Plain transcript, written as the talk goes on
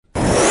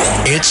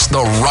It's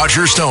the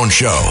Roger Stone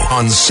Show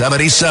on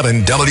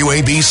 77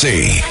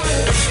 WABC.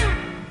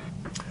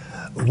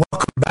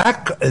 Welcome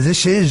back.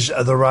 This is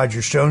the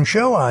Roger Stone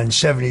Show on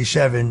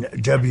 77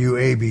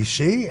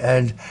 WABC.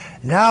 And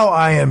now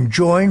I am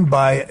joined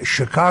by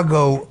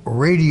Chicago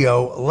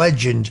radio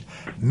legend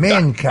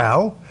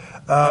Mancow,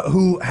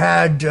 who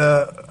had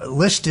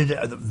listed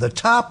the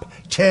top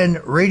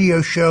 10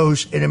 radio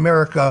shows in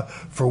America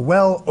for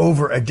well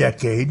over a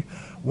decade.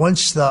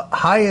 Once the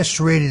highest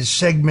rated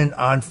segment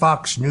on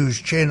Fox News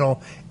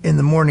Channel in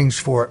the mornings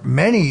for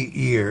many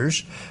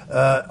years.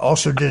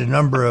 Also did a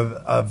number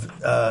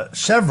of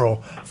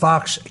several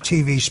Fox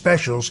TV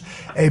specials.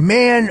 A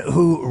man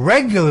who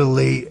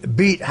regularly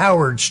beat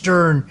Howard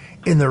Stern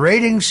in the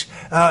ratings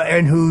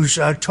and who's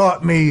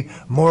taught me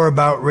more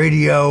about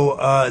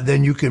radio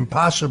than you can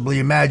possibly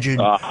imagine.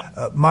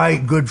 My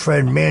good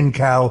friend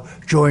Mancow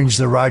joins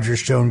the Roger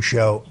Stone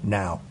Show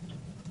now.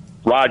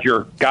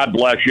 Roger, God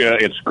bless you.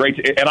 It's great.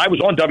 And I was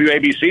on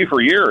WABC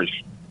for years.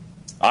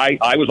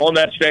 I was on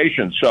that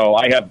station, so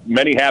I have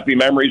many happy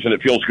memories, and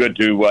it feels good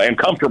to and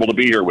comfortable to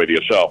be here with you.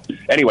 So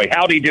anyway,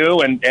 howdy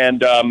do, and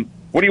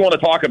what do you want to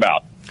talk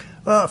about?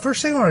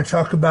 First thing I want to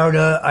talk about,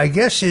 I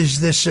guess, is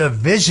this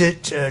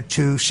visit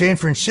to San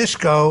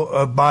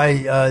Francisco by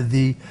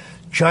the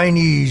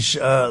Chinese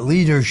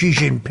leader Xi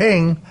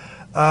Jinping.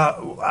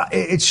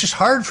 It's just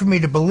hard for me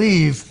to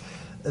believe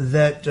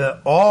that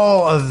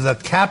all of the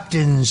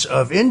captains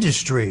of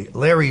industry,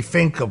 Larry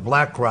Fink of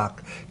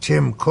BlackRock,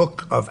 Tim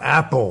Cook of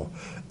Apple,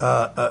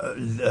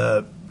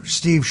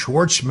 Steve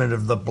Schwartzman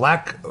of the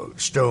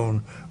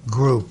Blackstone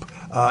Group,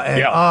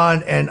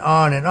 on and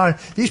on and on.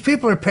 These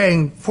people are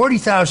paying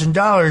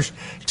 $40,000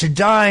 to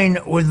dine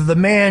with the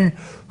man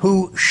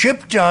who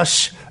shipped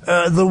us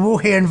the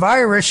Wuhan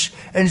virus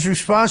and is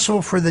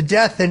responsible for the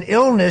death and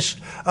illness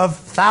of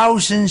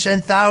thousands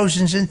and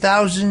thousands and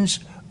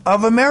thousands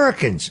of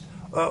Americans.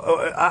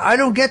 I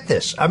don't get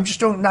this. I'm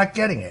just not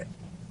getting it.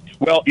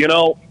 Well,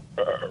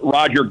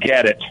 Roger,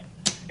 get it.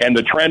 And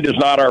the trend is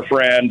not our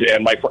friend.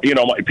 And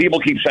people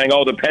keep saying,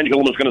 "Oh, the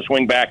pendulum is going to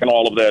swing back," and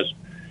all of this.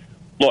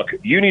 Look,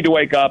 you need to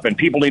wake up, and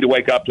people need to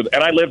wake up to.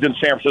 And I lived in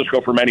San Francisco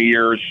for many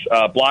years.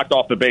 Blocked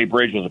off the Bay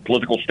Bridge was a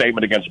political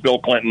statement against Bill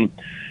Clinton.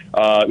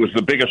 It was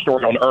the biggest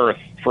story on earth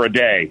for a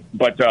day.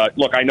 But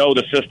look, I know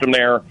the system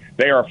there.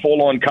 They are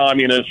full-on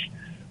communists.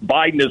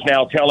 Biden is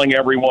now telling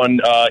everyone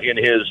in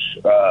his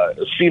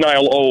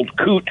senile old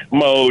coot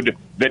mode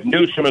that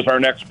Newsom is our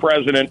next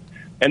president,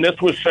 and this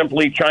was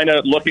simply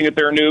China looking at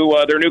their new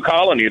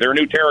colony, their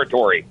new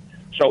territory.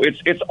 So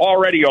it's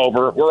already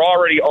over. We're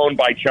already owned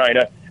by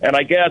China, and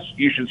I guess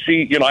you should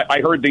see.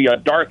 I heard the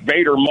Darth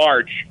Vader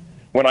march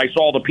when I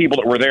saw the people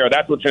that were there.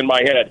 That's what's in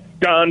my head.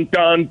 Dun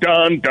dun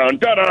dun dun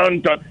dun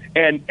dun dun.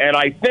 And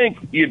I think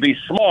you'd be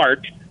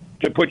smart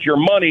to put your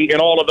money in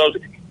all of those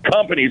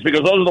companies,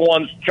 because those are the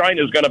ones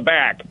China's going to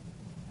back.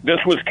 This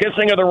was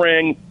kissing of the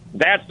ring.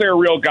 That's their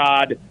real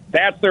god.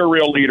 That's their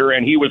real leader,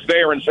 and he was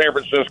there in San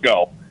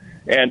Francisco.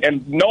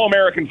 And no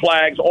American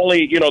flags,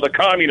 only the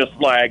communist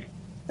flag.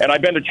 And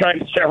I've been to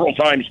China several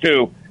times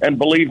too. And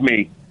believe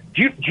me,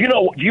 do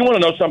you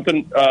want to know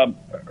something,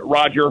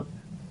 Roger?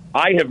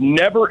 I have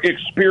never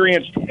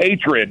experienced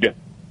hatred,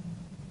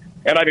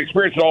 and I've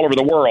experienced it all over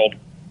the world,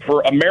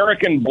 for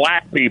American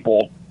black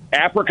people,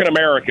 African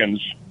Americans,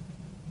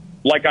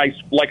 like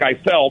I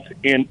felt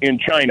in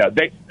China.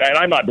 And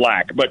I'm not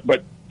black, but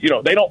they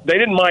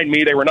didn't mind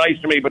me. They were nice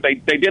to me, but they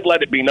did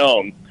let it be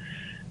known.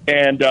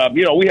 And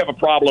we have a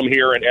problem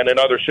here and in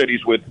other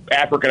cities with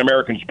African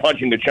Americans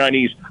punching the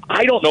Chinese.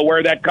 I don't know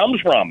where that comes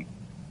from.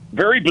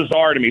 Very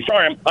bizarre to me.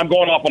 Sorry, I'm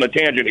going off on a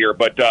tangent here,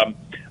 but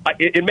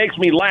it makes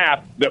me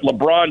laugh that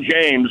LeBron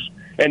James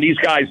and these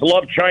guys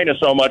love China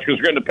so much because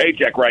they're getting a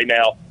paycheck right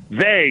now.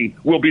 They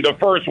will be the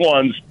first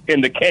ones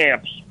in the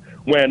camps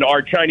when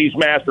our Chinese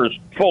masters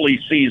fully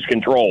seize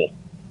control.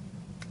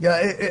 Yeah,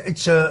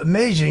 it's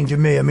amazing to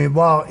me. I mean,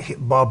 while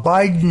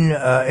Biden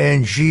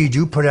and Xi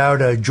do put out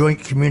a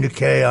joint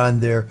communique on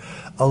their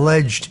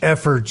alleged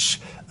efforts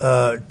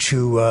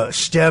to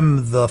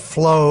stem the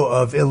flow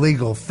of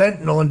illegal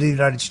fentanyl into the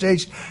United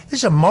States, this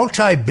is a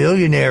 $1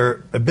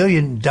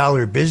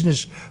 billion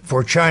business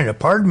for China.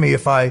 Pardon me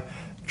if I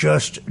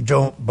just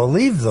don't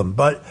believe them.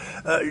 But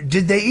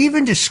did they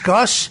even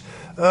discuss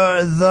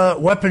the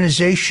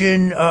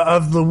weaponization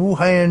of the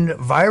Wuhan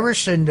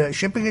virus and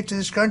shipping it to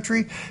this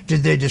country?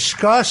 Did they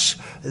discuss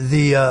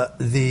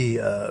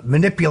the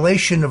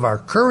manipulation of our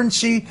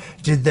currency?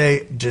 Did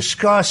they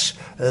discuss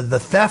the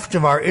theft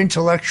of our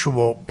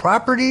intellectual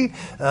property?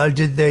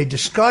 Did they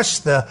discuss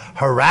the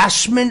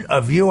harassment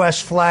of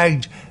U.S.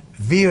 flagged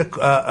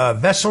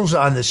vessels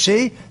on the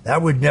sea?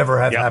 That would never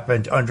have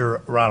happened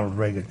under Ronald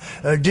Reagan.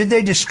 Did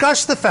they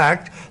discuss the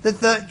fact that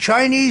the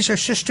Chinese are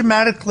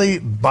systematically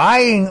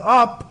buying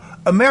up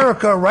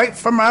America right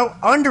from out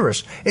under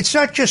us? It's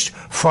not just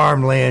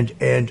farmland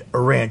and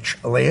ranch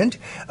land.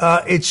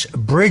 It's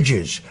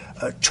bridges,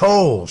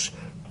 tolls,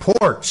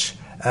 ports,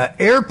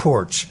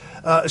 airports,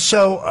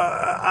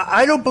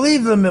 I don't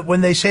believe them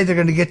when they say they're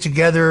going to get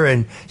together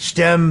and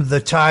stem the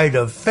tide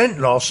of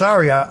fentanyl.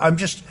 Sorry,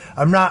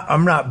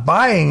 I'm not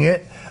buying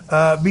it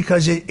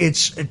because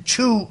it's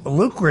too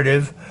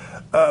lucrative.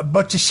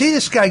 But to see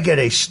this guy get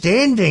a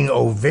standing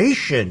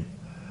ovation,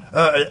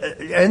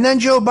 and then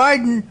Joe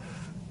Biden,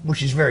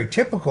 which is very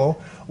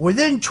typical,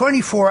 within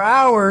 24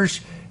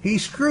 hours he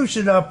screws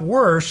it up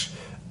worse.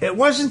 It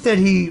wasn't that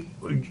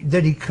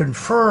he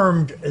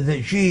confirmed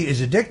that Xi is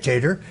a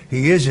dictator.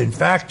 He is, in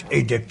fact,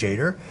 a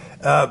dictator.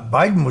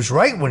 Biden was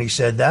right when he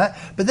said that.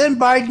 But then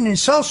Biden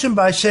insults him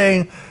by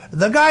saying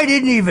the guy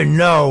didn't even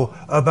know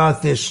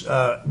about this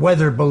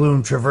weather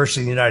balloon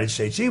traversing the United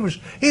States. He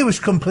was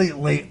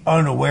completely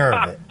unaware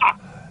of it.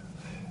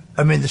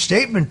 I mean, the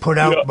statement put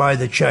out by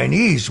the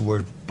Chinese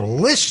were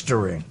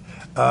blistering.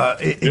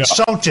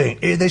 Insulting.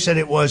 They said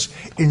it was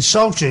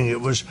insulting. It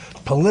was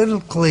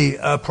politically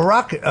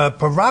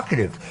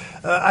provocative.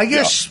 I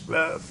guess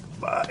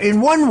in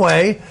one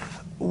way,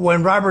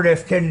 when Robert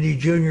F. Kennedy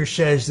Jr.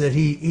 says that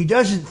he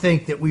doesn't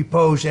think that we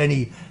pose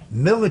any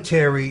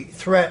military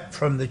threat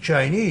from the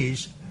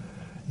Chinese,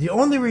 the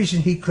only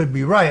reason he could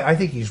be right, I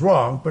think he's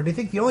wrong, but I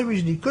think the only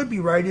reason he could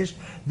be right is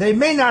they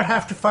may not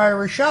have to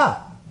fire a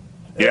shot.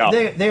 Yeah.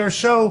 They are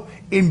so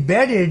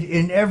embedded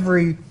in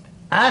every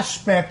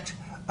aspect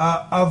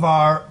of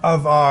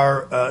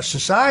our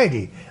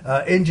society,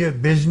 into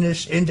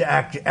business, into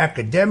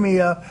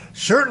academia,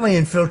 certainly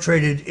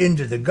infiltrated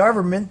into the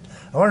government.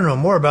 I want to know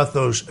more about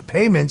those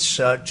payments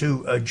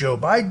to Joe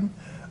Biden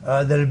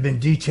that have been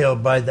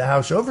detailed by the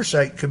House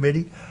Oversight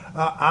Committee.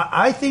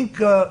 I think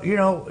we're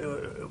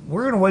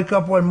going to wake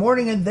up one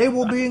morning and they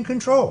will be in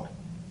control.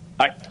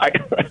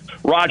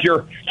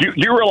 Roger, do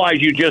you realize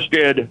you just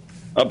did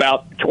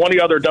about 20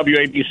 other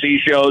WABC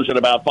shows in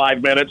about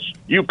 5 minutes?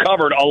 You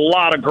covered a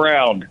lot of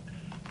ground.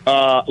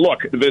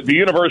 Look, the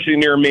university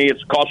near me, it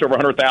costs over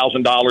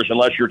 $100,000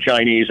 unless you're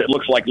Chinese. It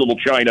looks like little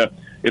China.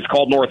 It's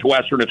called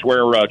Northwestern. It's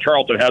where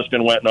Charlton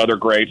Heston went and other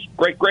greats.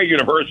 Great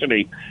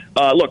university.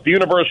 Look, the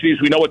universities,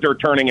 we know what they're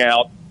turning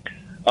out.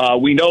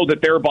 We know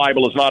that their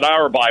Bible is not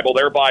our Bible.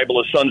 Their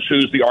Bible is Sun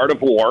Tzu's The Art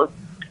of War.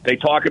 They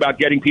talk about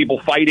getting people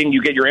fighting.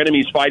 You get your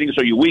enemies fighting,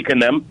 so you weaken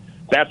them.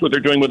 That's what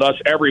they're doing with us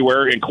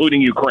everywhere,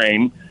 including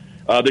Ukraine.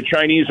 The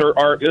Chinese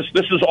are this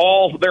is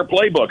all their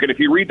playbook. And if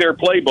you read their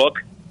playbook,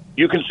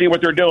 you can see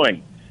what they're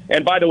doing.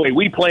 And by the way,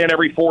 we plan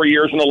every 4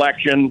 years an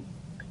election,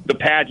 the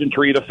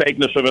pageantry, the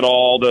fakeness of it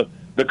all, the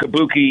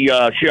kabuki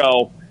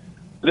show.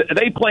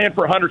 They plan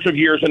for hundreds of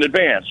years in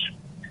advance.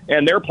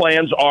 And their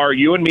plans are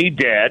you and me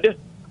dead,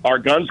 our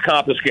guns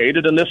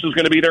confiscated, and this is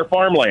going to be their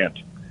farmland.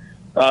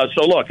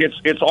 So, look,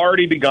 it's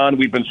already begun.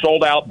 We've been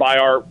sold out by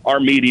our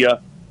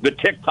media. The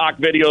TikTok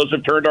videos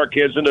have turned our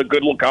kids into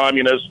good little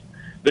communists.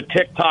 The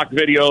TikTok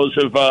videos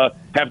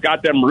have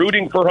got them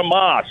rooting for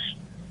Hamas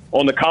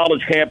on the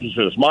college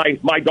campuses.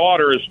 My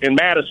daughter is in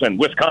Madison,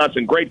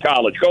 Wisconsin, great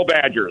college, go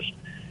Badgers.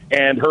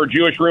 And her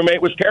Jewish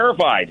roommate was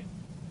terrified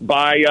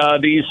by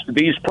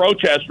these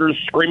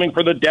protesters screaming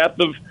for the death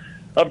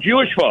of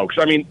Jewish folks.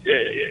 I mean,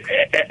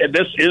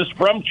 this is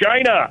from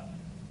China.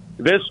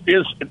 This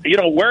is,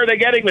 where are they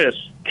getting this?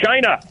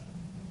 China.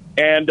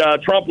 And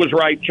Trump was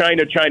right.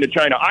 China.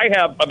 I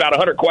have about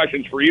 100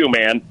 questions for you,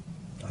 man.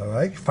 All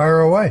right,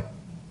 fire away.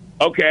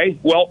 Okay.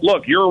 Well,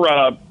 look, you're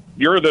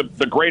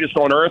the greatest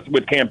on earth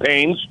with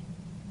campaigns.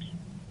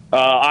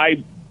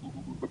 I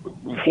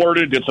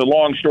flirted. It's a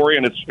long story,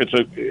 and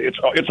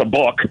it's a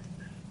book.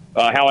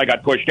 How I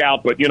got pushed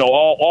out, but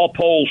all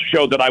polls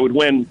showed that I would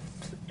win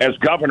as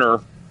governor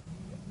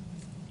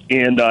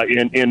in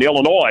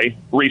Illinois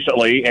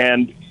recently,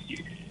 and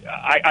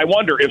I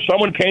wonder if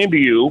someone came to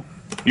you.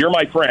 You're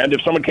my friend.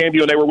 If someone came to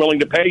you and they were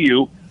willing to pay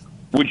you,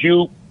 would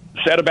you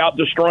set about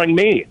destroying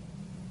me?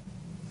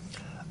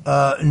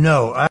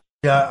 No,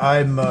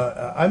 I'm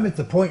at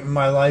the point in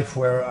my life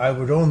where I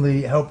would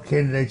only help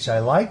candidates I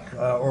like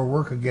or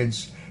work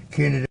against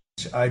candidates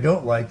I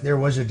don't like. There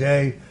was a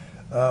day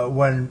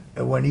when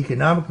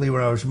economically,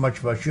 when I was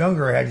much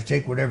younger, I had to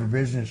take whatever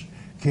business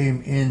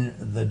came in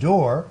the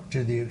door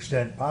to the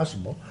extent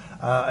possible.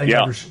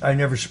 I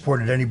never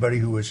supported anybody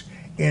who was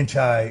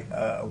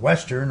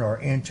anti-Western or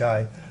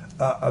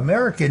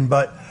anti-American,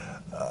 but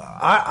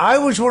I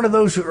was one of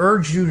those who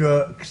urged you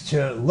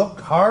to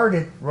look hard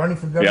at running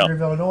for governor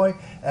of Illinois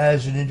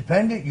as an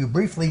independent. You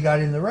briefly got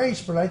in the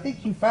race, but I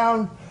think you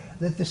found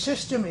that the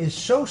system is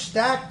so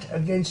stacked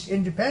against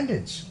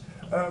independents.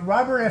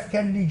 Robert F.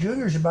 Kennedy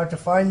Jr. is about to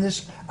find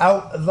this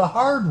out the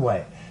hard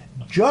way.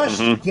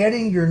 Just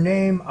getting your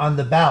name on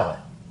the ballot.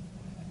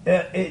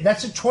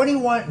 That's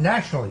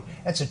nationally,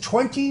 that's a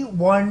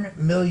 $21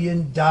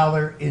 million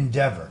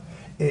endeavor.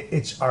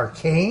 It's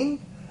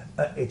arcane.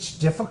 It's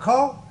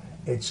difficult.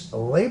 It's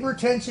labor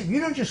intensive.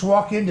 You don't just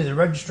walk into the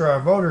registrar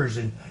of voters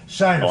and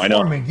sign a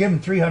form and give them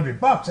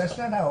 $300. That's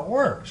not how it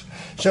works.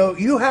 So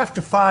you have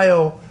to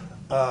file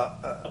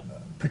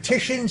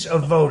petitions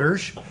of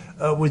voters.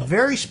 with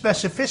very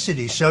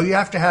specificity. So you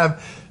have to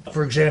have,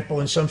 for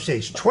example, in some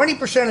states,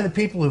 20% of the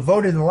people who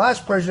voted in the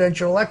last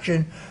presidential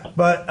election,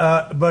 but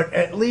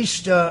at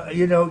least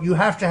you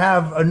have to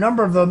have a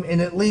number of them in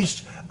at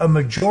least a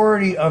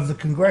majority of the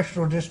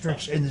congressional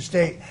districts in the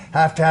state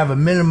have to have a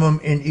minimum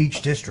in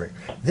each district.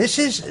 This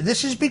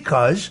is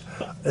because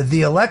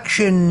the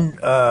election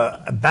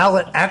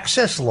ballot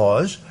access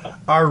laws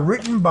are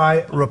written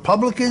by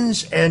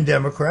Republicans and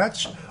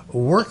Democrats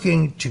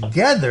working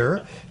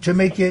together to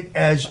make it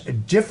as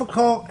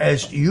difficult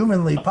as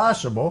humanly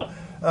possible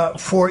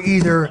for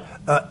either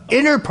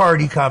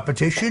inter-party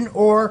competition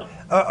or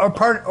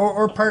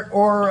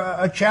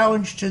a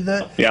challenge to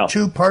the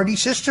two-party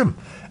system.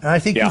 And I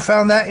think you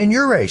found that in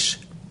your race.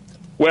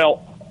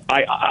 Well,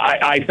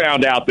 I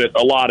found out that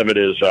a lot of it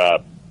is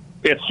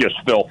it's just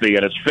filthy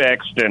and it's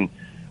fixed, and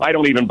I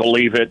don't even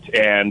believe it,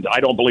 and I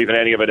don't believe in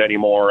any of it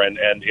anymore. And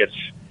it's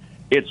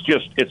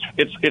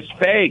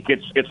fake.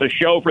 It's a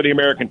show for the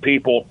American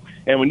people.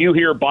 And when you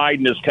hear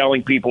Biden is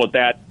telling people at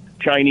that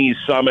Chinese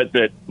summit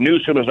that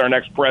Newsom is our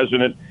next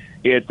president,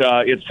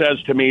 it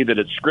says to me that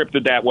it's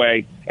scripted that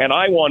way. And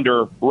I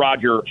wonder,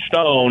 Roger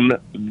Stone,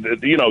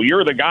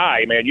 you're the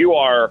guy, man.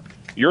 You're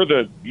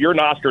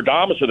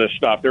Nostradamus of this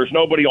stuff. There's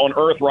nobody on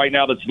earth right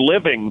now that's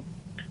living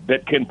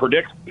that can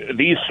predict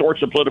these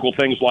sorts of political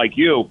things like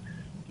you.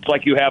 It's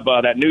like you have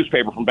that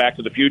newspaper from Back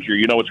to the Future.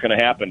 You know what's going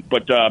to happen.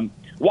 But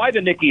why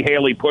the Nikki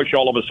Haley push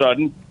all of a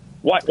sudden?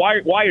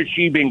 Why is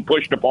she being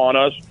pushed upon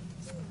us?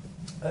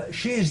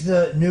 She is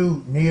the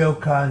new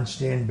neocon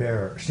standard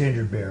bearer.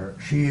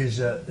 She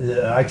is.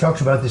 I talked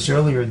about this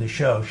earlier in the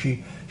show.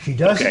 She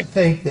doesn't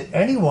think that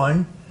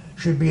anyone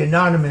should be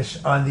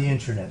anonymous on the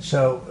internet.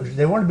 So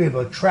they want to be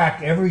able to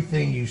track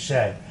everything you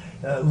say,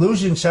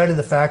 losing sight of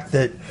the fact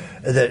that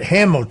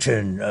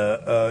Hamilton,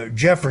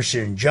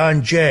 Jefferson,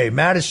 John Jay,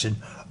 Madison,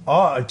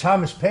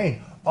 Thomas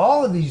Paine,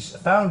 all of these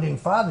founding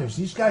fathers,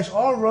 these guys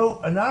all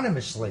wrote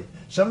anonymously.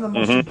 Some of the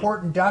most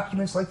important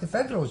documents, like the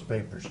Federalist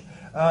Papers.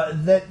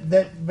 But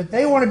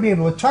they want to be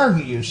able to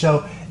target you.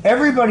 So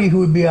everybody who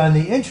would be on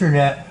the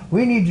internet,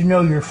 we need to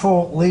know your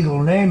full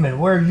legal name and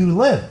where you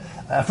live.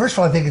 First of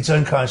all, I think it's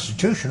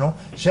unconstitutional.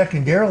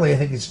 Secondarily, I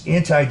think it's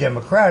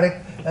anti-democratic.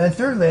 And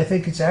thirdly, I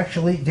think it's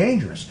actually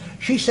dangerous.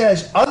 She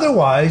says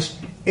otherwise,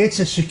 it's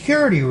a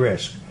security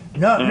risk.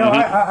 No,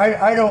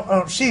 I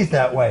don't see it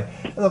that way.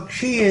 Look,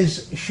 she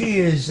is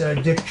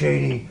Dick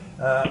Cheney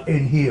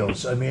in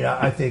heels. I mean,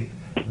 I think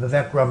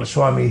Vivek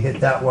Ramaswamy hit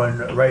that one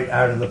right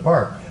out of the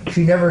park.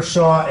 She never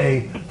saw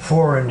a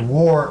foreign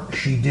war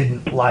she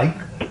didn't like.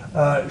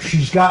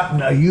 She's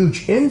gotten a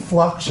huge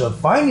influx of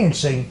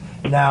financing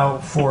now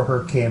for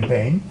her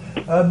campaign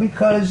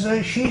because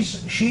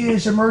she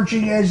is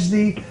emerging as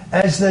the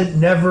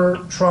never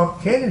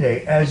Trump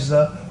candidate, as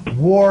the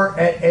war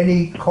at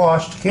any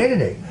cost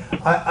candidate.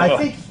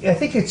 I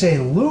think it's a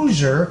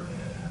loser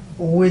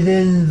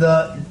within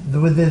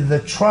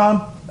the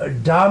Trump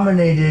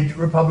dominated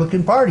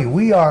Republican Party.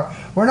 We're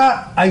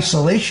not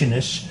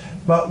isolationists,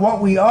 but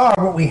what we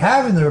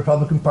have in the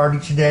Republican Party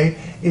today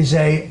is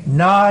a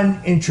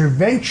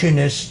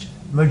non-interventionist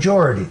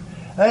majority.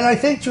 And I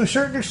think to a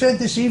certain extent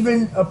this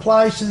even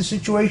applies to the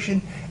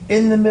situation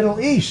in the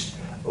Middle East.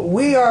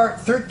 We are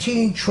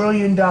 $13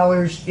 trillion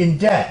in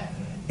debt.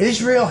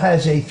 Israel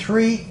has a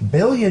 $3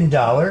 billion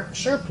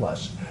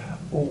surplus.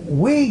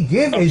 We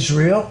give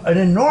Israel an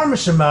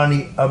enormous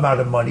amount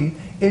of money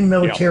in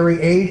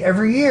military aid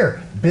every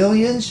year,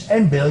 billions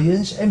and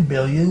billions and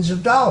billions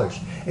of dollars.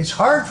 It's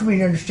hard for me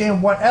to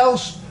understand what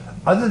else,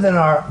 other than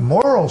our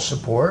moral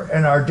support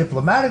and our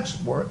diplomatic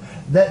support,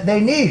 that they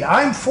need.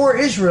 I'm for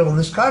Israel in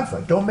this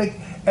conflict. Don't make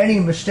any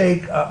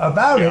mistake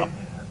about it.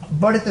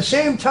 But at the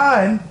same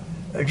time,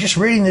 just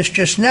reading this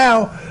just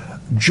now,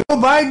 Joe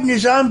Biden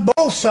is on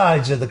both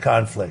sides of the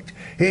conflict.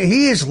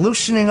 He is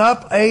loosening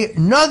up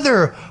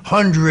another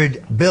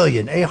 $100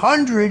 billion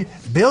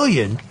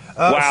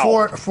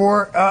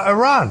for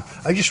Iran.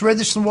 I just read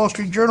this in the Wall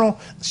Street Journal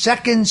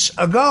seconds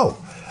ago.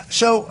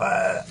 So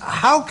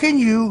how can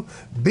you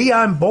be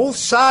on both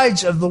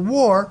sides of the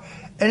war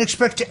and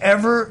expect to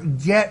ever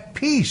get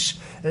peace?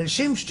 And it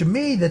seems to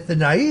me that the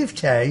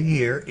naivete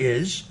here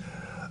is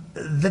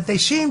that they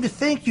seem to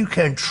think you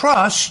can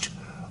trust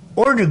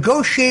or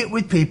negotiate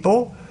with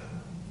people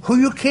who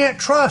you can't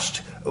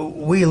trust.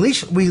 We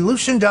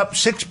loosened up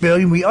 $6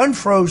 billion. We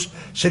unfroze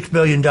 $6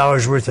 billion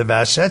worth of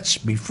assets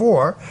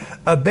before,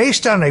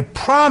 based on a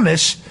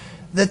promise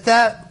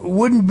that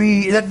would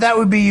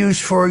be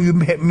used for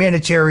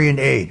humanitarian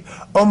aid.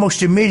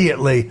 Almost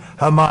immediately,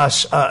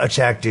 Hamas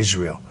attacked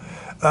Israel.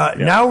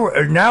 Now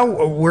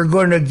we're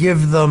going to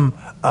give them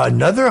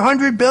another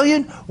 $100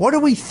 billion. What do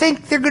we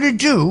think they're going to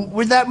do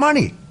with that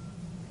money?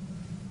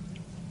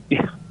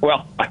 Yeah,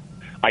 well,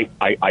 I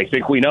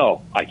think we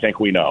know.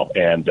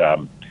 And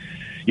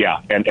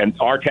and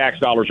our tax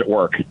dollars at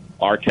work. Do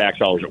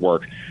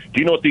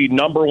you know what the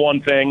number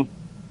one thing?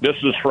 This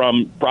is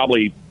from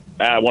probably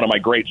one of my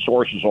great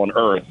sources on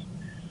earth.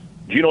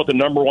 Do you know what the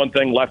number one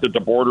thing left at the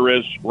border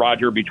is,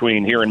 Roger,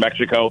 between here and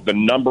Mexico? The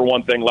number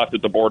one thing left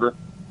at the border?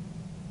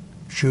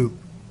 Shoot.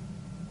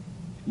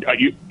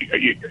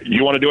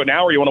 You want to do it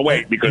now, or you want to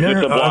wait because it's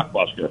a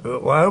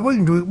blockbuster? Well,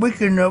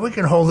 we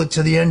can hold it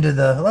to the end of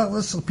the. Well,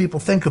 let's let people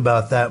think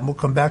about that, and we'll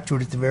come back to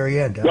it at the very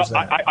end. How's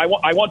well, that? I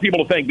want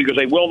people to think because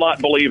they will not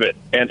believe it,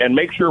 and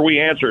make sure we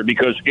answer it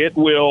because it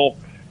will.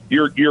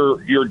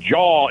 Your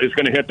jaw is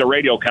going to hit the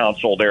radio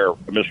console there,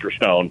 Mr.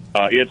 Stone.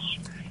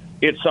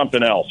 It's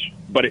something else,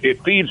 but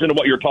it feeds into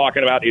what you're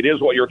talking about. It is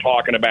what you're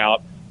talking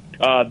about.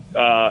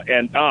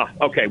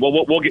 Okay.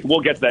 Well, we'll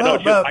get to that. I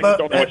just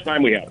don't know how much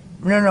time we have.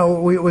 No,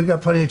 we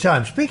got plenty of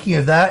time. Speaking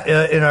of that,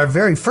 in our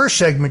very first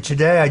segment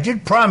today, I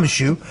did promise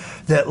you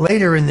that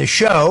later in the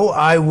show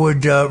I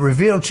would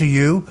reveal to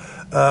you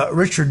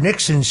Richard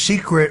Nixon's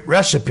secret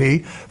recipe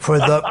for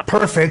the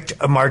perfect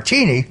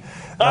martini.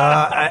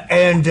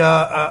 And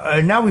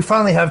now we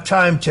finally have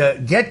time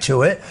to get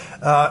to it.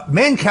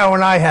 Mancow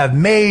and I have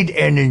made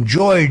and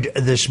enjoyed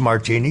this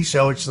martini,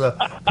 so it's the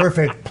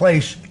perfect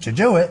place to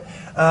do it.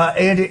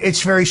 And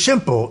it's very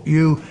simple.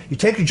 You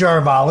take a jar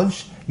of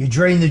olives, you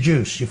drain the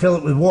juice, you fill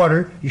it with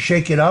water, you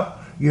shake it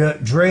up, you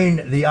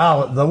drain the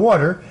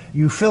water,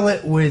 you fill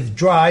it with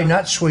dry,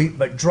 not sweet,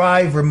 but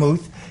dry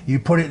vermouth. You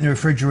put it in the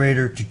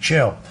refrigerator to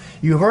chill.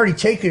 You've already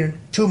taken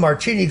 2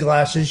 martini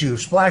glasses, you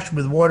splash them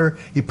with water,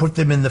 you put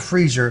them in the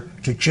freezer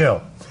to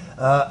chill.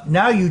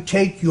 Now you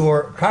take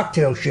your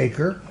cocktail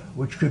shaker,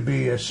 which could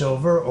be a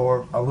silver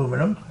or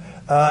aluminum,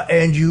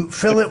 and you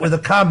fill it with a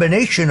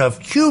combination of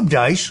cubed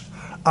ice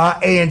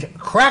and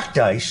cracked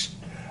ice,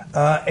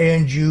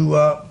 and you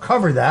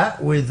cover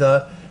that with,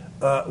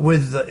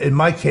 in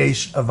my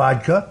case, a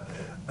vodka.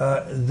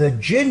 The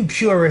gin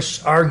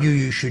purists argue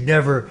you should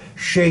never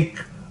shake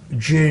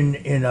gin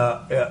in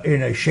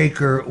a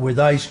shaker with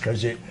ice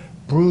because it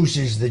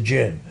bruises the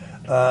gin.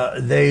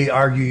 They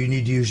argue you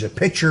need to use a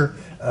pitcher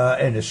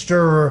and a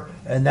stirrer,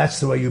 and that's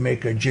the way you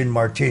make a gin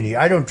martini.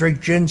 I don't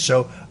drink gin,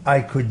 so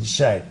I couldn't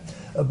say.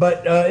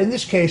 But in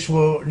this case,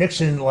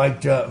 Nixon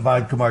liked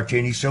vodka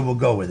martini, so we'll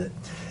go with it.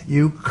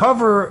 You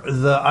cover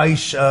the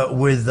ice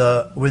with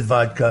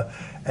vodka,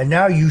 and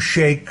now you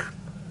shake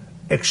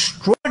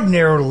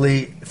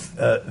extraordinarily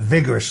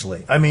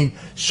vigorously. I mean,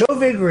 so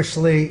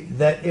vigorously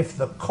that if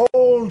the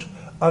cold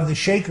of the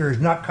shaker is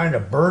not kind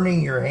of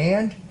burning your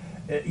hand,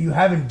 you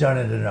haven't done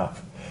it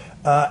enough.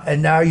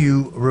 And now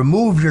you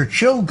remove your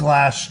chilled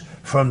glass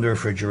from the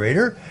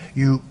refrigerator.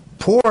 You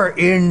pour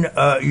in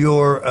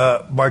your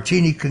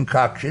martini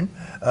concoction,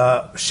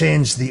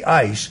 sans the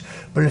ice.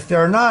 But if there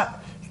are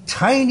not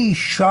tiny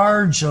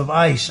shards of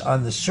ice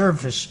on the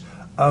surface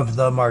of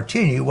the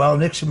martini, well,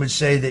 Nixon would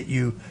say that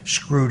you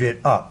screwed it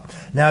up.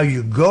 Now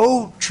you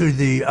go to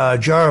the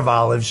jar of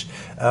olives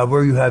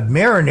where you have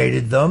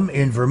marinated them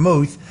in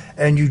vermouth,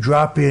 and you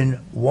drop in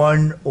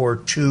 1 or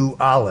 2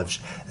 olives.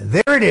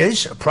 There it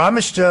is,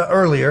 promised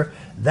earlier.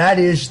 That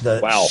is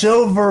the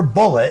silver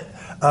bullet.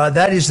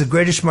 That is the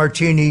greatest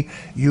martini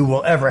you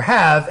will ever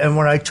have. And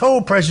when I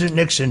told President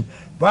Nixon,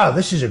 wow,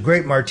 this is a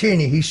great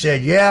martini, he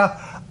said,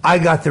 yeah, I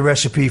got the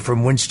recipe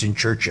from Winston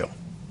Churchill.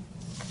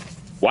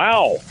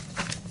 Wow.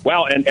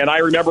 And I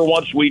remember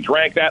once we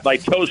drank that, and I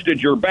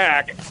toasted your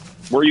back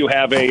where you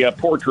have a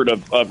portrait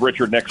of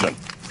Richard Nixon.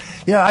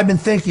 Yeah, I've been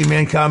thinking,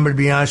 Mancow, I'm going to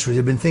be honest with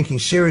you, I've been thinking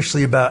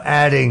seriously about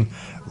adding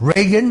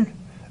Reagan,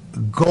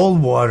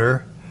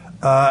 Goldwater,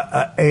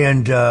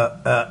 and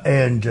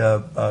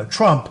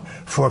Trump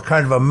for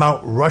kind of a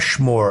Mount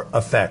Rushmore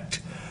effect.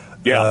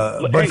 Yeah,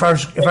 but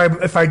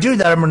if I do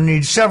that, I'm going to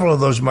need several of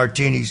those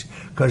martinis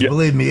because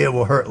believe me, it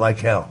will hurt like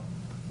hell.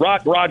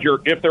 Roger,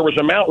 if there was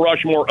a Mount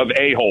Rushmore of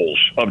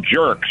a-holes, of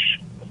jerks,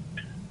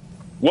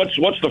 what's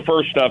the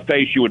first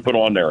face you would put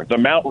on there? The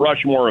Mount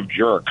Rushmore of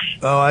jerks.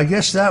 Oh, I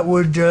guess that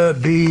would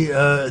be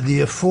the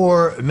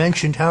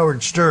aforementioned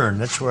Howard Stern.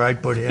 That's where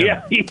I'd put him.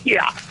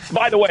 Yeah.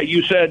 By the way,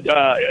 you said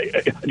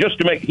just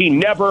to make he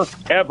never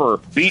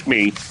ever beat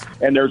me.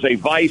 And there's a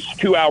Vice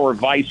 2-hour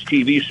Vice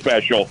TV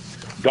special,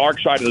 Dark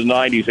Side of the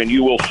 '90s, and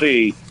you will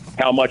see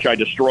how much I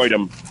destroyed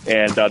him.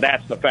 And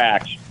that's the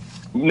facts.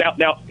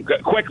 Now,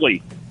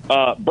 quickly.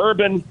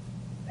 Bourbon,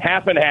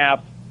 half and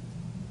half,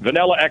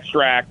 vanilla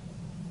extract,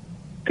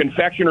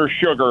 confectioner's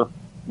sugar,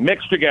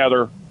 mixed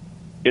together.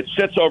 It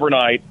sits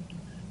overnight.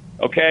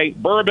 Okay,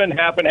 bourbon,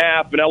 half and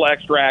half, vanilla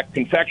extract,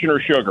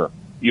 confectioner's sugar.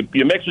 You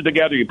mix it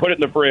together, you put it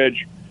in the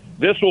fridge.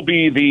 This will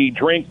be the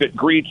drink that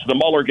greets the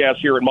Muller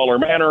guests here at Muller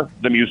Manor,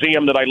 the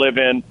museum that I live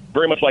in,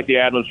 very much like the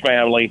Addams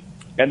family.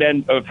 And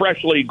then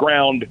freshly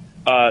ground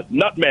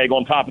nutmeg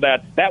on top of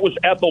that. That was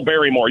Ethel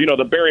Barrymore,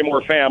 the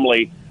Barrymore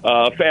family,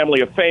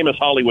 family of famous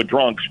Hollywood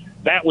drunks.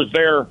 That was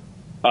their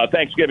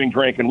Thanksgiving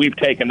drink, and we've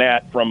taken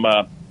that from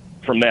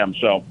them.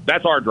 So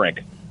that's our drink.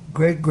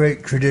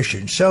 Great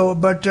tradition. So,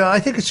 but I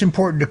think it's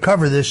important to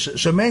cover this.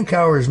 So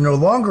Mancow is no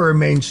longer a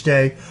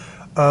mainstay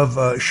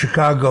of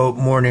Chicago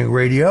morning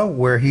radio,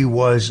 where he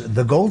was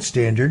the gold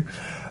standard.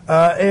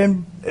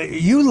 And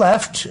you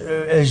left,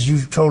 as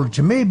you told it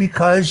to me,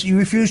 because you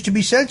refused to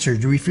be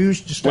censored. You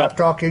refused to stop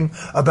talking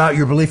about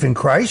your belief in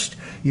Christ.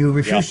 You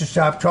refused to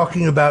stop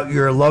talking about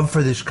your love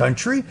for this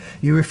country.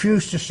 You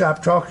refused to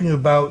stop talking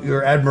about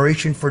your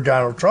admiration for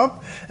Donald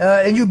Trump.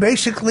 And you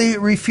basically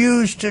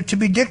refused to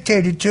be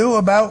dictated to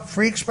about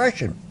free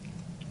expression.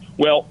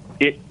 Well,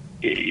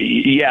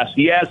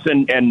 yes,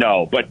 and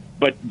no.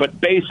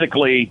 But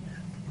basically,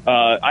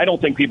 I don't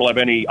think people have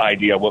any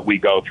idea what we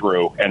go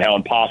through and how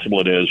impossible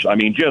it is. I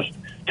mean, just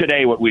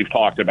today, what we've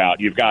talked about,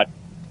 you've got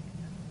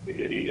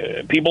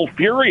people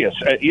furious,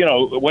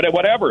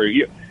 whatever.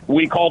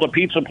 We call the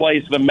pizza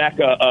place the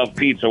Mecca of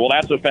pizza. Well,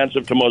 that's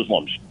offensive to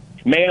Muslims.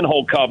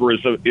 Manhole cover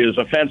is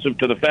offensive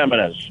to the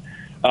feminists.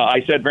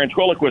 I said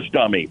ventriloquist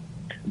dummy.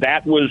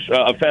 That was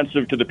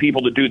offensive to the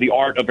people that do the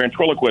art of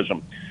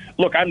ventriloquism.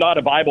 Look, I'm not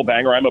a Bible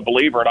banger. I'm a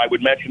believer, and I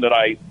would mention that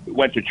I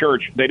went to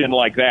church. They didn't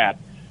like that.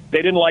 They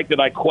didn't like that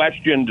I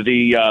questioned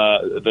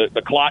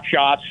the clot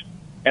shots,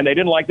 and they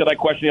didn't like that I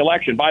questioned the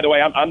election. By the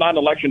way, I'm not an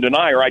election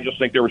denier. I just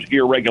think there was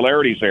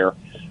irregularities there.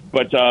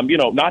 But,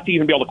 not to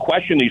even be able to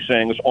question these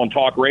things on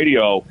talk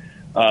radio,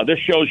 this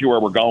shows you where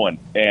we're going.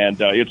 And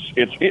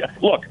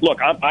look,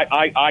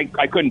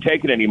 I couldn't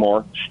take it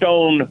anymore.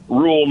 Stone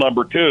rule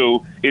number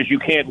 2 is you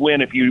can't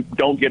win if you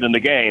don't get in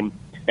the game.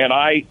 And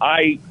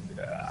I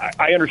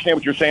understand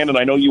what you're saying, and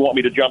I know you want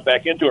me to jump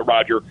back into it,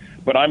 Roger.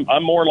 But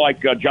I'm more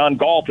like John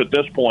Galt at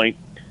this point,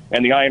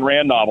 and the Ayn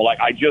Rand novel.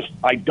 I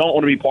don't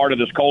want to be part of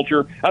this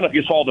culture. I don't know if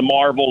you saw The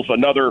Marvels,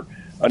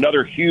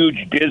 another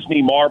huge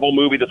Disney Marvel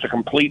movie that's a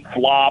complete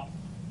flop.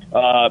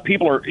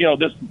 People are,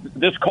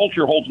 this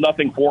culture holds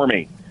nothing for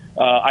me.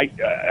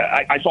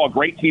 I saw a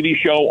great TV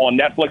show on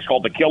Netflix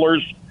called The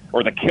Killers,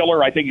 or The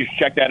Killer. I think you should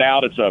check that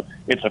out. It's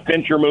a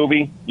Fincher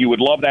movie. You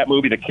would love that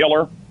movie, The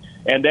Killer.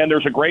 And then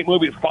there's a great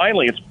movie.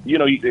 Finally,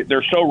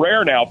 they're so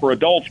rare now for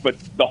adults, but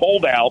The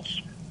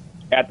Holdouts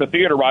at the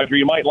theater, Roger,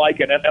 you might like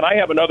it. And I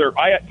have another.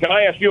 Can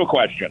I ask you a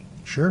question?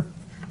 Sure.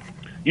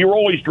 You're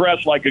always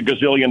dressed like a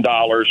gazillion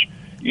dollars.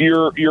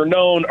 You're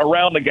known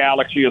around the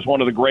galaxy as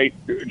one of the great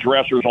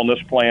dressers on this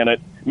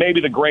planet,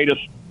 maybe the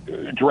greatest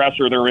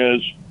dresser there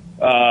is.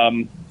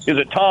 Is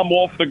it Tom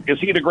Wolfe? Is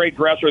he the great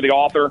dresser, the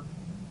author?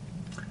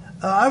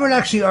 I would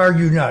actually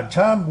argue not.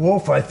 Tom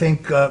Wolfe, I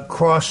think,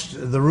 crossed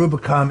the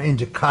Rubicon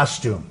into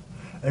costume.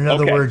 In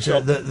other words,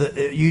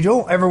 you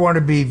don't ever want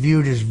to be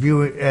viewed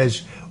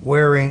as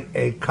wearing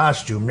a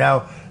costume.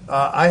 Now,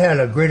 I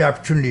had a great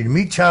opportunity to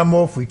meet Tom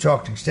Wolfe. We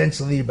talked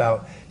extensively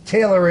about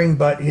tailoring,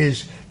 but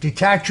his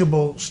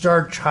detachable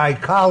starch high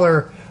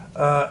collar,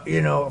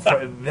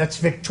 that's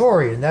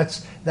Victorian.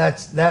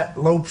 That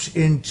lopes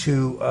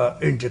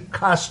into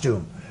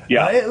costume.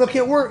 Yeah.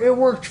 It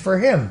worked for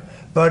him,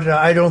 but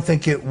I don't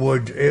think it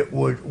would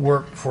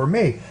work for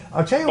me.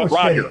 I'll tell you what's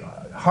getting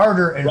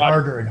harder and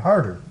harder and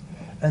harder.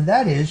 And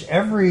that is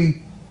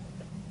every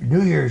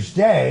New Year's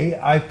Day,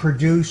 I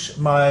produce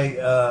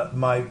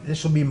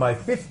this will be my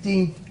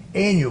 15th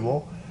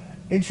annual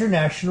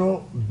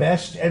International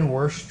Best and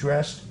Worst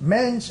Dressed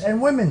Men's and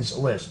Women's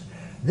list.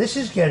 This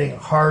is getting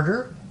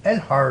harder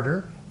and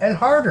harder and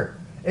harder.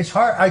 It's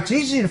hard. It's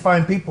easy to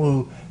find people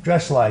who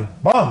dress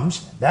like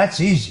bums.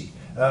 That's easy.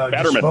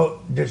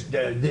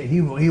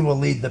 He will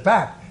lead the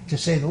pack, to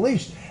say the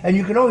least. And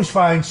you can always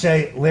find,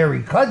 say,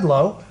 Larry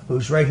Kudlow,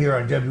 who's right here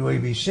on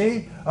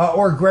WABC,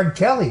 or Greg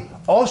Kelly,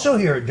 also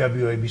here at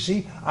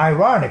WABC.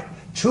 Ironic,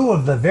 2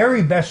 of the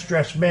very best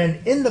dressed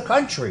men in the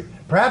country,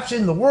 perhaps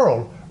in the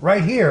world,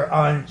 right here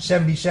on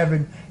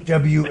 77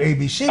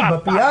 WABC.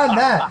 But beyond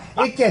that,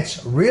 it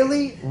gets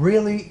really,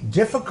 really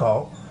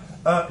difficult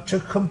to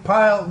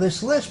compile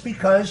this list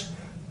because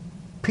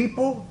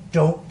people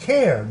don't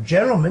care.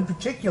 Gentlemen,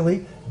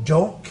 particularly,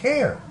 don't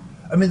care.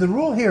 I mean, the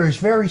rule here is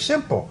very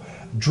simple.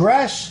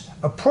 Dress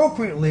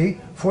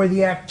appropriately for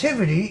the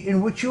activity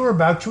in which you are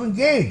about to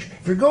engage.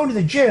 If you're going to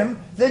the gym,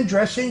 then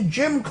dress in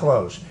gym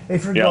clothes.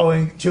 If you're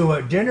going to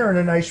a dinner in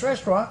a nice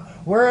restaurant,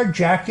 wear a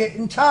jacket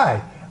and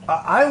tie.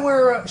 I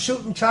wear a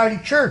suit and tie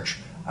to church.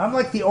 I'm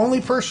like the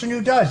only person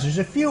who does. There's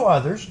a few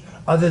others,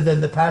 other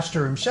than the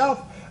pastor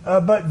himself,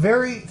 but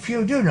very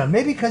few do. Now,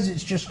 maybe because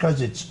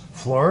it's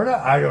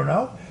Florida, I don't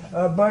know.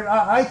 But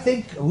I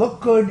think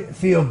look good,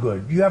 feel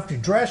good. You have to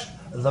dress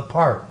the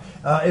part.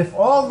 If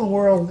all the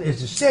world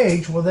is a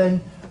stage, well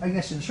then, I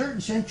guess in a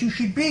certain sense, you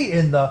should be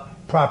in the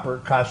proper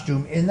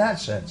costume in that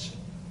sense.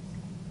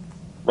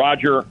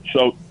 Roger,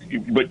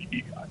 but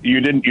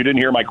you didn't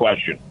hear my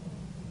question.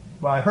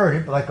 Well, I heard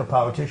it, but like a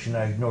politician,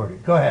 I ignored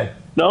it. Go ahead.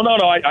 No.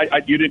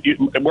 You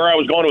didn't. Where I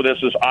was going with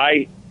this is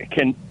I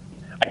can't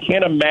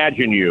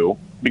imagine you,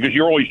 because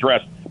you're always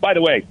dressed. By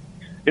the way,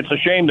 it's a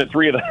shame that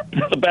 3 of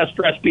the best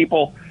dressed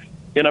people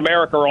in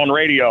America are on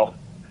radio.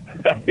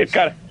 It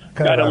kind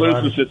of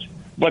loses its.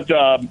 But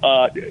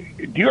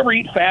do you ever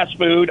eat fast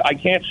food? I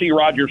can't see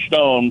Roger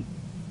Stone,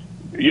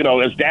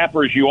 as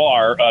dapper as you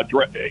are,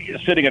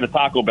 sitting at a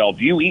Taco Bell.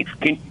 Do you eat?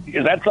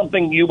 Is that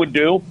something you would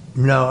do?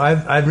 No,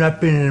 I've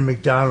not been in a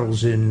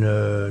McDonald's in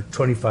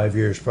 25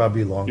 years,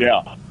 probably longer.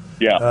 Yeah.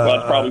 Well,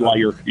 that's probably why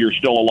you're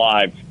still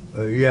alive.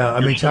 Yeah, I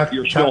mean,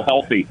 you're still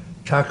healthy.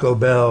 Taco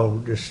Bell,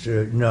 just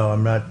no,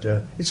 I'm not.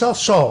 It's all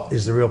salt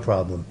is the real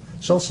problem.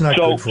 Salt's not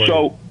good for you.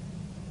 So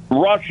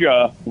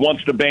Russia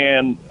wants to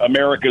ban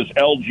America's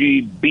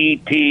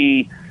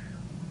LGBTQ,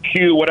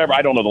 whatever.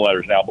 I don't know the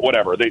letters now, but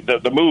whatever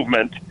the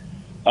movement.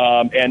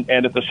 And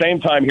at the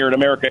same time, here in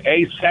America,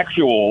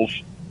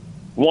 asexuals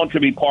want to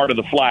be part of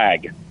the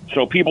flag.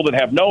 So people that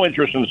have no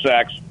interest in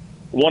sex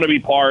want to be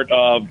part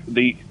of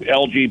the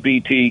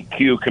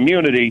LGBTQ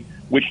community,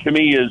 which to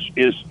me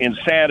is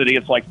insanity.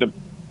 It's like the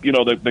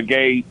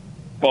gay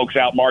folks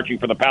out marching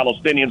for the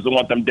Palestinians that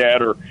want them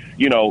dead, or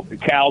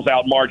cows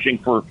out marching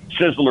for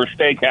Sizzler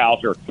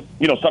Steakhouse, or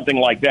something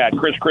like that.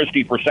 Chris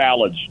Christie for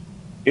salads.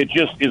 It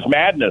just is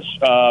madness.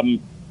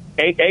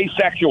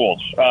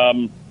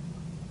 Asexuals.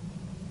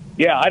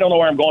 Yeah, I don't know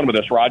where I'm going with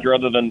this, Roger.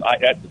 Other than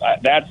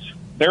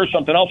there's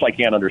something else I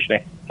can't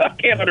understand. I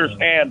can't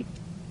understand.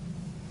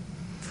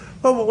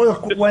 Well,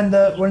 look, when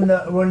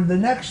the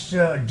next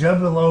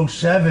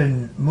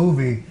 007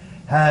 movie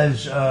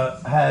has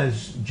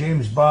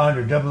James Bond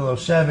or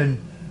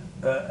 007,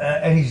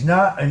 and he's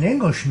not an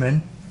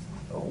Englishman,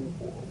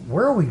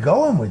 where are we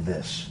going with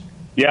this?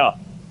 Yeah.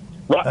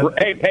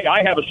 Hey,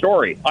 I have a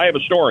story.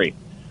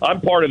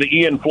 I'm part of the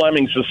Ian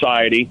Fleming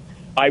Society.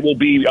 I will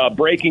be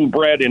breaking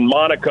bread in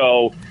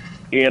Monaco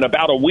in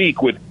about a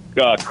week with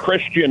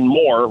Christian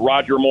Moore,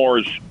 Roger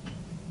Moore's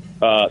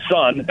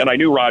son, and I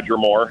knew Roger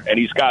Moore, and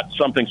he's got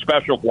something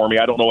special for me.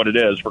 I don't know what it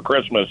is for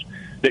Christmas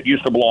that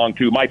used to belong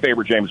to my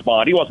favorite James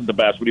Bond. He wasn't the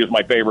best, but he was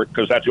my favorite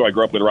because that's who I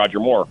grew up with,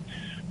 Roger Moore.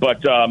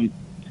 But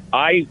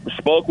I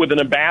spoke with an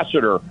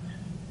ambassador,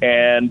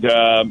 and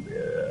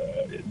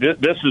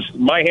this is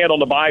my hand on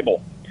the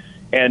Bible,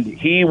 and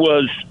he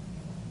was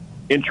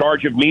in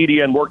charge of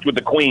media and worked with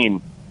the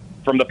Queen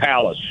from the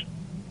palace.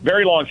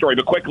 Very long story,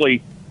 but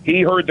quickly,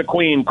 he heard the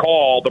Queen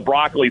call the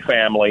Broccoli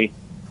family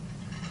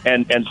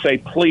and say,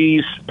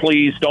 please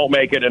don't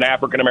make it an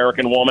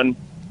African-American woman.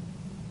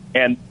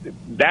 And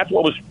that's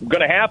what was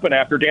going to happen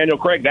after Daniel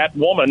Craig. That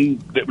woman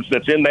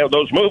that's in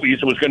those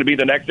movies was going to be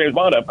the next James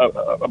Bond,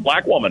 a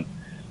black woman.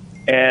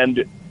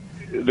 And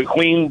the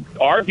Queen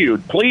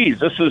argued, please,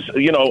 this is,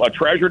 a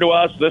treasure to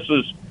us. This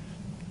is,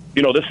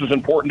 this is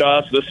important to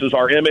us. This is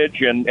our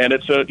image. And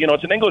it's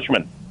it's an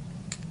Englishman.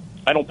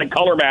 I don't think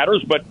color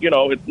matters, but,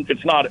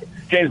 it's not.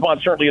 James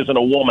Bond certainly isn't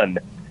a woman.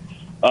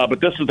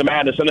 But this is the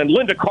madness. And then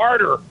Linda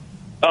Carter,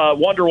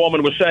 Wonder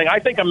Woman, was saying, I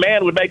think a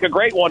man would make a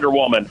great Wonder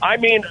Woman. I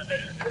mean,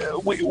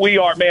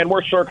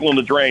 we're circling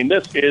the drain.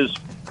 This is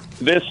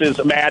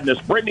madness.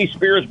 Britney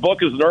Spears'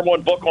 book is the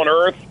 #1 book on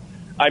earth.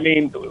 I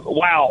mean,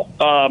 wow.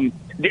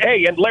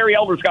 Hey, and Larry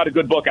Elder's got a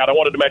good book out. I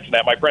wanted to mention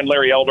that. My friend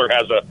Larry Elder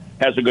has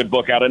a good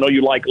book out. I know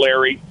you like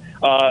Larry.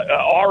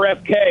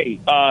 RFK,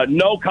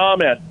 no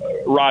comment,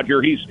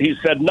 Roger. He's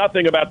said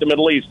nothing about the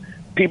Middle East.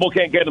 People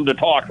can't get him to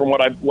talk, from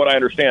what I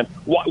understand.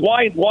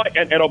 Why?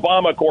 And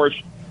Obama, of course,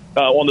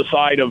 on the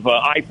side of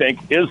I think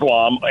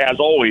Islam, as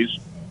always.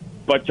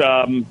 But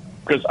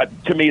because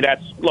to me, I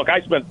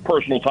spent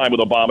personal time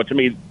with Obama. To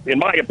me, in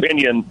my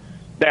opinion,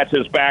 that's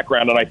his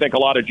background, and I think a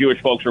lot of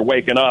Jewish folks are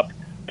waking up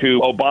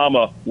to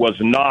Obama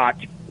was not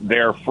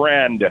their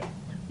friend.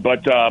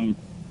 But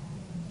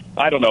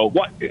I don't know.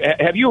 What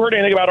have you heard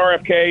anything about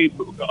RFK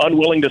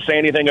unwilling to say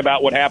anything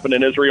about what happened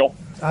in Israel?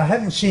 I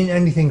haven't seen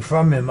anything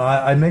from him.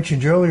 I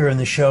mentioned earlier in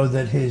the show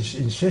that his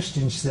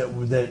insistence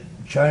that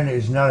China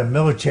is not a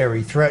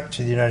military threat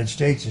to the United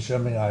States is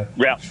something I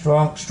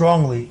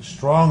strongly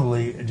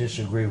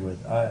disagree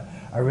with.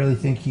 I really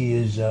think he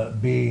is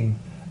being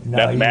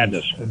naive. That's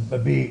madness.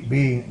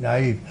 Being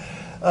naive.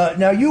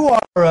 Now, you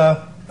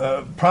are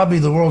probably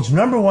the world's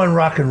 #1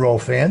 rock and roll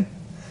fan.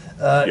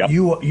 Yep.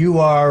 You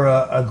are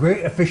a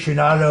great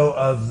aficionado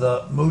of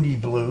the Moody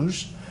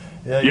Blues.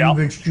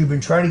 You've been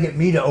trying to get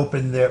me to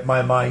open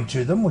my mind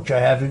to them, which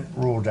I haven't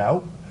ruled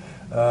out.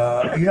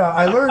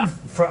 I learned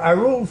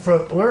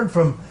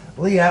from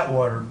Lee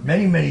Atwater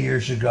many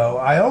years ago.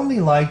 I only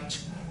liked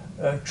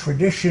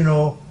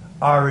traditional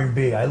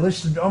R&B. I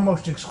listened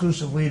almost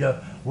exclusively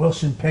to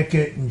Wilson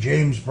Pickett and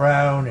James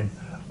Brown and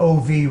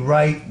O.V.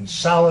 Wright and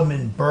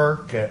Solomon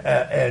Burke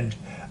and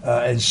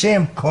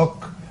Sam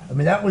Cooke. I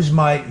mean, that was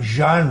my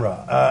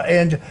genre,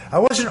 and I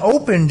wasn't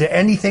open to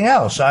anything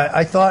else.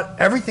 I thought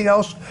everything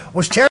else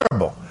was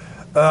terrible.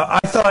 I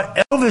thought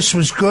Elvis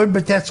was good,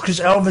 but that's because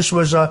Elvis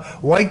was a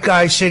white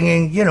guy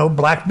singing,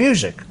 black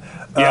music,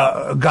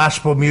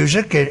 gospel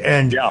music,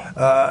 and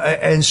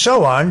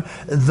so on.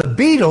 The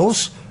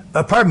Beatles,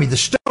 the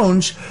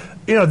Stones,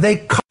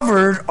 they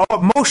covered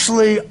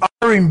mostly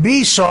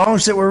R&B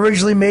songs that were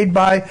originally made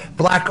by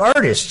black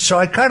artists. So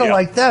I kind of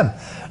like them.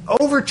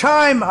 Over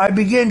time, I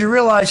began to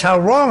realize how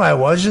wrong I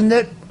was, and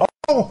that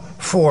all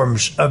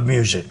forms of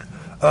music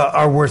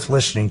are worth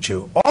listening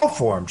to. All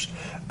forms.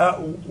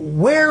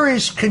 Where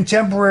is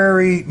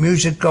contemporary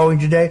music going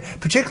today,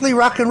 particularly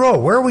rock and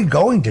roll? Where are we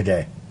going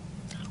today?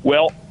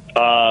 Well,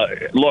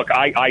 look,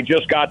 I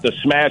just got the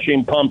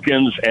Smashing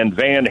Pumpkins and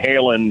Van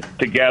Halen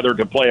together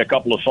to play a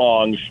couple of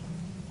songs.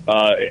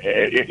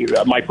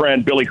 My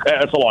friend Billy,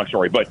 that's a long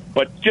story, but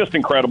just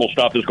incredible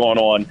stuff is going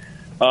on.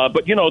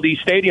 But, these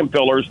stadium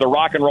fillers, the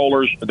rock and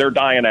rollers, they're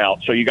dying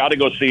out. So you got to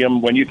go see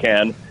them when you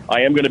can.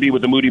 I am going to be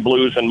with the Moody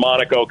Blues in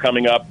Monaco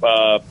coming up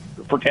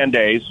for 10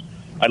 days.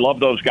 I love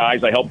those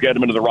guys. I helped get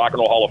them into the Rock and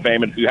Roll Hall of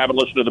Fame. And if you haven't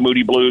listened to the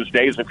Moody Blues,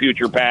 Days of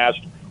Future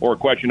Past or A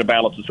Question of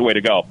Balance is the way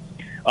to go.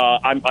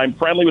 I'm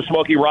friendly with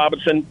Smokey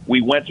Robinson.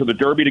 We went to the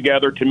Derby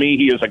together. To me,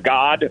 he is a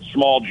god,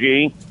 small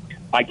G.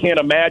 I can't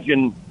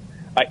imagine,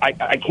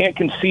 I can't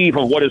conceive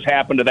of what has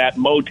happened to that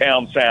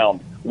Motown sound,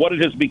 what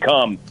it has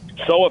become.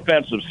 So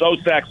offensive, so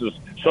sexist,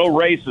 so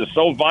racist,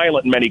 so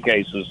violent in many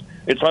cases.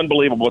 It's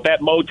unbelievable. But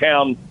that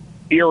Motown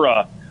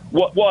era,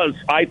 what was,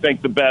 I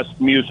think, the best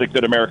music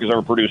that America's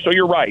ever produced. So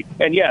you're right.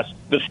 And yes,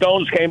 the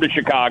Stones came to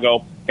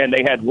Chicago, and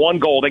they had one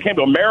goal. They came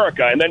to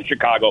America and then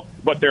Chicago,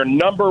 but their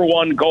number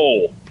one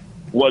goal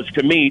was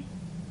to meet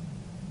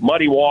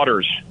Muddy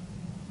Waters.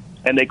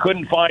 And they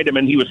couldn't find him,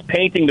 and he was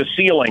painting the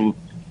ceiling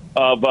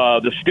of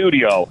the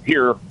studio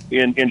here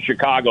in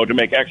Chicago to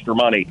make extra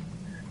money.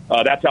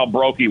 That's how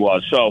broke he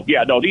was. So,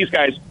 yeah, no, these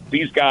guys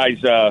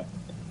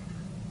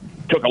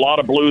took a lot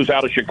of blues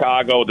out of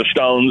Chicago, the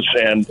Stones,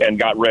 and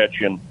got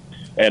rich.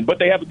 But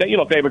they have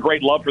a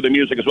great love for the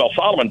music as well.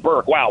 Solomon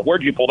Burke, wow,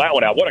 where'd you pull that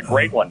one out? What a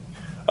great one.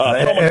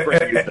 So much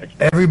great music.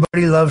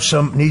 Everybody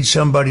needs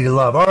somebody to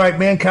love. All right,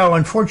 Mancow,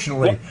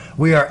 unfortunately,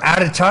 we are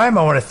out of time.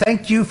 I want to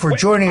thank you for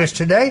joining us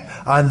today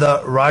on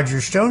the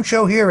Roger Stone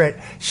Show here at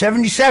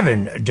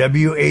 77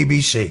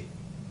 WABC.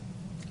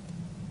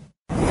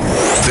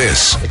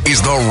 This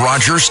is the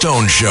Roger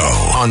Stone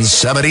Show on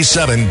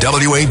 77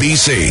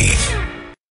 WABC.